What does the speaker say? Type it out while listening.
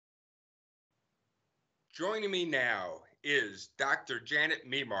Joining me now is Dr. Janet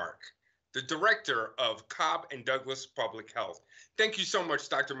Memark, the Director of Cobb and Douglas Public Health. Thank you so much,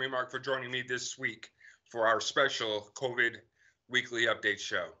 Dr. Memark, for joining me this week for our special COVID weekly update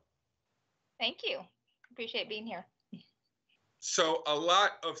show. Thank you. Appreciate being here. So a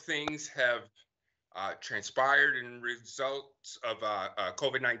lot of things have transpired in results of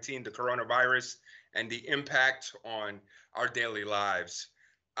COVID-19, the coronavirus, and the impact on our daily lives.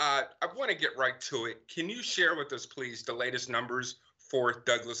 I want to get right to it. Can you share with us, please, the latest numbers for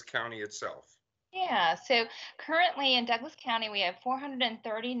Douglas County itself? Yeah, so currently in Douglas County, we have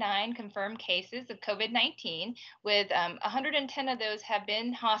 439 confirmed cases of COVID-19, with 110 of those have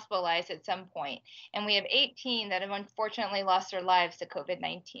been hospitalized at some point, and we have 18 that have unfortunately lost their lives to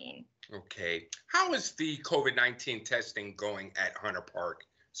COVID-19. Okay. How is the COVID-19 testing going at Hunter Park,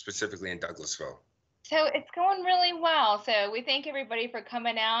 specifically in Douglasville? So it's going really well. So we thank everybody for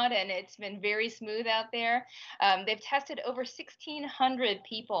coming out, and it's been very smooth out there. They've tested over 1,600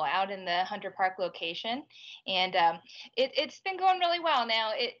 people out in the Hunter Park location, and it's been going really well.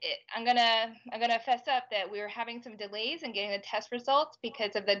 Now, I'm gonna fess up that we were having some delays in getting the test results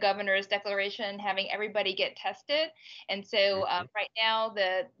because of the governor's declaration having everybody get tested. And so right now,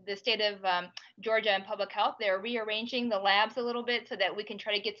 the state of Georgia and Public Health, they're rearranging the labs a little bit so that we can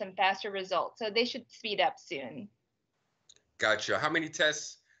try to get some faster results. So they should speed up soon. Gotcha. How many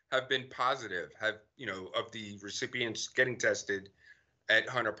tests have been positive? Of the recipients getting tested at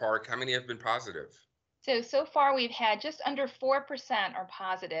Hunter Park, how many have been positive? So far we've had just under 4% are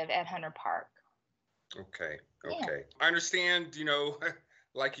positive at Hunter Park. Okay. Yeah. I understand,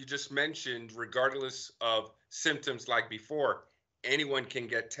 like you just mentioned, regardless of symptoms like before, anyone can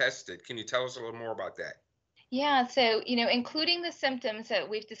get tested. Can you tell us a little more about that? Yeah, so, including the symptoms that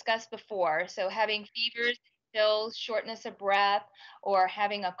we've discussed before, so having fevers, chills, shortness of breath, or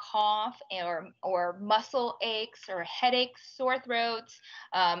having a cough, or muscle aches, or headaches, sore throats,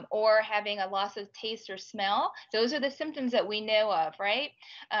 or having a loss of taste or smell. Those are the symptoms that we know of, right?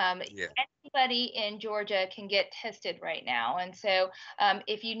 Yeah. Anybody in Georgia can get tested right now. And so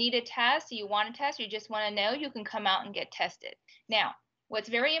if you need a test, you want a test, you just want to know, you can come out and get tested. Now, what's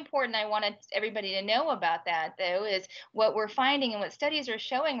very important, I wanted everybody to know about that, though, is what we're finding and what studies are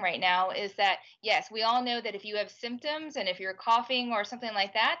showing right now is that, yes, we all know that if you have symptoms and if you're coughing or something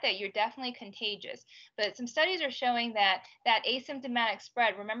like that, that you're definitely contagious. But some studies are showing that asymptomatic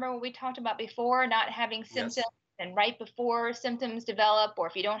spread, remember what we talked about before, not having symptoms. Yes. And right before symptoms develop, or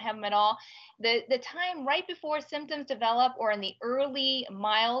if you don't have them at all, the time right before symptoms develop, or in the early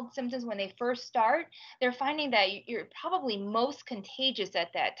mild symptoms when they first start, they're finding that you're probably most contagious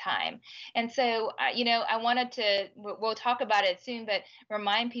at that time. And so, I wanted to, we'll talk about it soon, but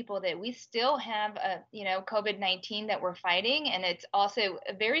remind people that we still have COVID-19 that we're fighting, and it's also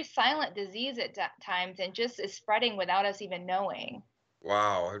a very silent disease at times, and just is spreading without us even knowing.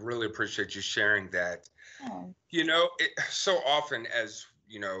 Wow, I really appreciate you sharing that. Oh. So often, as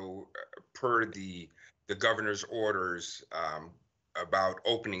per the governor's orders about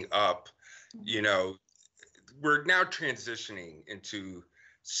opening up, we're now transitioning into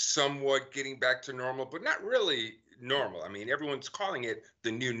somewhat getting back to normal, but not really normal. I mean, everyone's calling it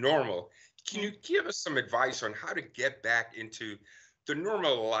the new normal. Can you give us some advice on how to get back into the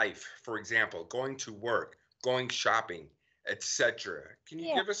normal life? For example, going to work, going shopping, etc. Can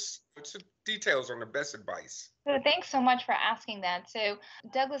you give us some details on the best advice? So thanks so much for asking that. So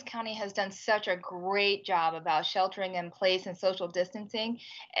Douglas County has done such a great job about sheltering in place and social distancing.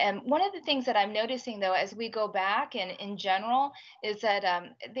 And one of the things that I'm noticing, though, as we go back and in general, is that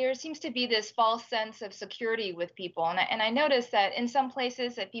there seems to be this false sense of security with people. And I notice that in some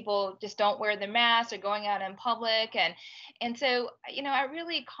places that people just don't wear their masks or going out in public. And so, I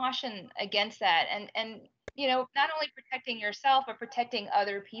really caution against that. And not only protecting yourself, but protecting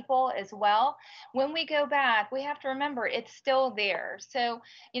other people as well. When we go back, we have to remember it's still there. So,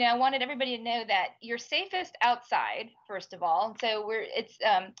 I wanted everybody to know that you're safest outside, first of all. So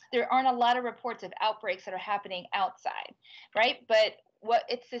there aren't a lot of reports of outbreaks that are happening outside, right? But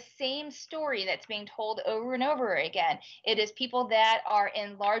it's the same story that's being told over and over again. It is people that are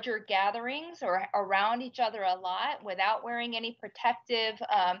in larger gatherings or around each other a lot without wearing any protective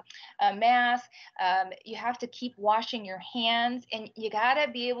mask. You have to keep washing your hands, and you got to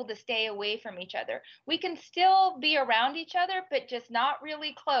be able to stay away from each other. We can still be around each other, but just not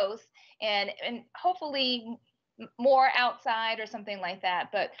really close. And hopefully more outside or something like that.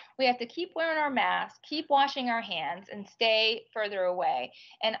 But we have to keep wearing our masks, keep washing our hands, and stay further away.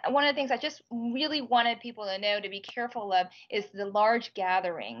 And one of the things I just really wanted people to know to be careful of is the large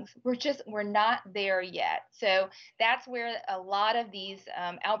gatherings. We're not there yet. So that's where a lot of these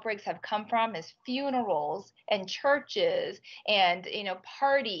outbreaks have come from, is funerals and churches and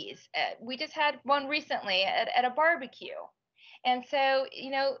parties. We just had one recently at a barbecue. And so,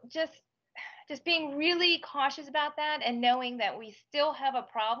 just being really cautious about that and knowing that we still have a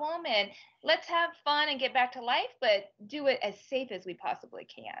problem, and let's have fun and get back to life, but do it as safe as we possibly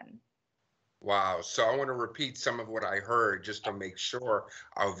can. Wow. So I want to repeat some of what I heard just to make sure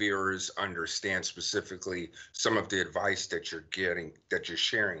our viewers understand specifically some of the advice that you're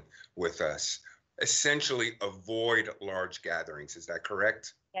sharing with us. Essentially, avoid large gatherings. Is that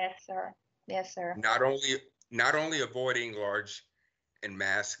correct? Yes, sir. Yes, sir. Not only avoiding large and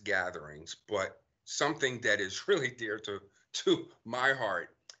mass gatherings, but something that is really dear to my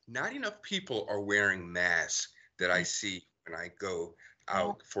heart. Not enough people are wearing masks that I see when I go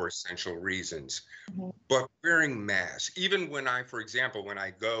out for essential reasons. Mhm. But wearing masks, even for example, when I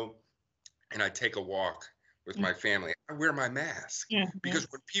go and I take a walk with my family, I wear my mask Mhm. because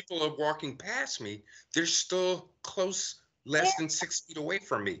when people are walking past me, they're still close, Yeah. less than 6 feet away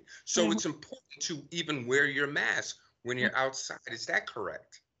from me. So Mhm. it's important to even wear your mask when you're outside. Is that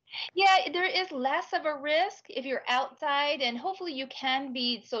correct? Yeah, there is less of a risk if you're outside, and hopefully you can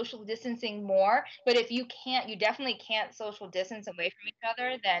be social distancing more. But if you can't, you definitely can't social distance away from each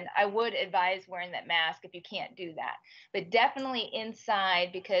other, then I would advise wearing that mask if you can't do that. But definitely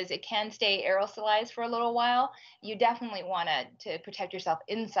inside, because it can stay aerosolized for a little while, you definitely want to protect yourself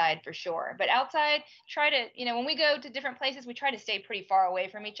inside for sure. But outside, try to, when we go to different places, we try to stay pretty far away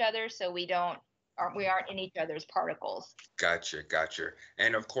from each other so we aren't in each other's particles. Gotcha.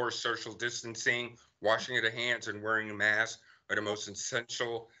 And of course, social distancing, washing of the hands, and wearing a mask are the most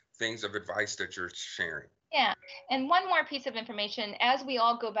essential things of advice that you're sharing. Yeah. And one more piece of information, as we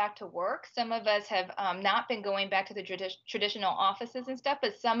all go back to work, some of us have not been going back to the traditional offices and stuff,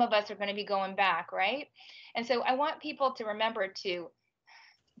 but some of us are going to be going back, right? And so I want people to remember to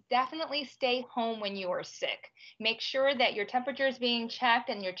definitely stay home when you are sick. Make sure that your temperature is being checked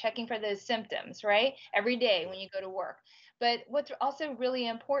and you're checking for those symptoms, right? Every day when you go to work. But what's also really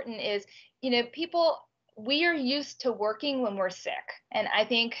important is, people, we are used to working when we're sick. And I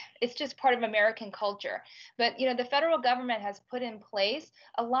think it's just part of American culture. But, the federal government has put in place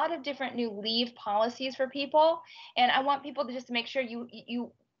a lot of different new leave policies for people. And I want people to just make sure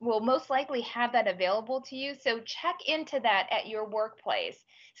you will most likely have that available to you. So check into that at your workplace.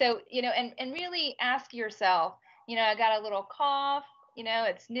 So, and really ask yourself, I got a little cough,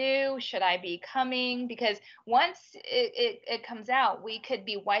 it's new. Should I be coming? Because once it comes out, we could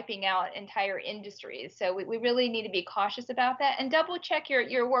be wiping out entire industries. So we really need to be cautious about that and double check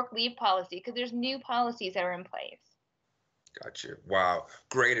your work leave policy because there's new policies that are in place. Gotcha. Wow.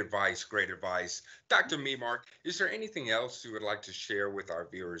 Great advice. Great advice. Dr. Memark, is there anything else you would like to share with our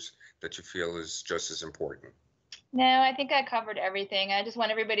viewers that you feel is just as important? No, I think I covered everything. I just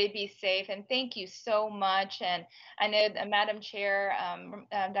want everybody to be safe, and thank you so much. And I know Madam Chair,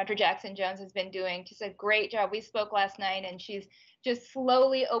 Dr. Jackson Jones, has been doing just a great job. We spoke last night, and she's just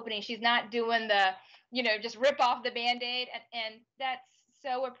slowly opening. She's not doing the, just rip off the Band-Aid, and that's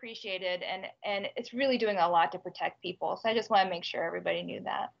so appreciated. And it's really doing a lot to protect people. So I just want to make sure everybody knew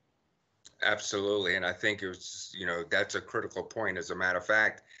that. Absolutely. And I think that's a critical point. As a matter of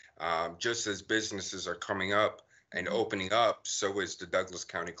fact, just as businesses are coming up and opening up, so is the Douglas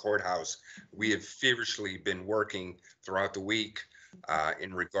County Courthouse. We have feverishly been working throughout the week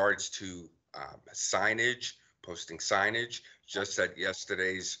in regards to signage, posting signage. Just at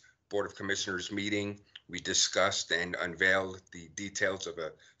yesterday's Board of Commissioners meeting, we discussed and unveiled the details of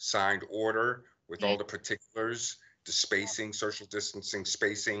a signed order with all the particulars, the spacing, social distancing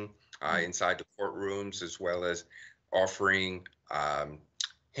spacing inside the courtrooms, as well as offering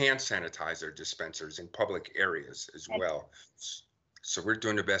hand sanitizer dispensers in public areas as well. So we're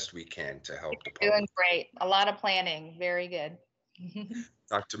doing the best we can to help the Doing public. great. A lot of planning. Very good.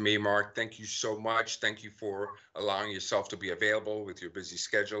 Dr. Memark, thank you so much. Thank you for allowing yourself to be available with your busy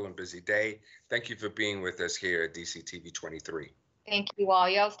schedule and busy day. Thank you for being with us here at DCTV 23. Thank you all.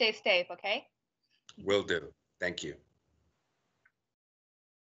 Y'all stay safe, okay? Will do. Thank you.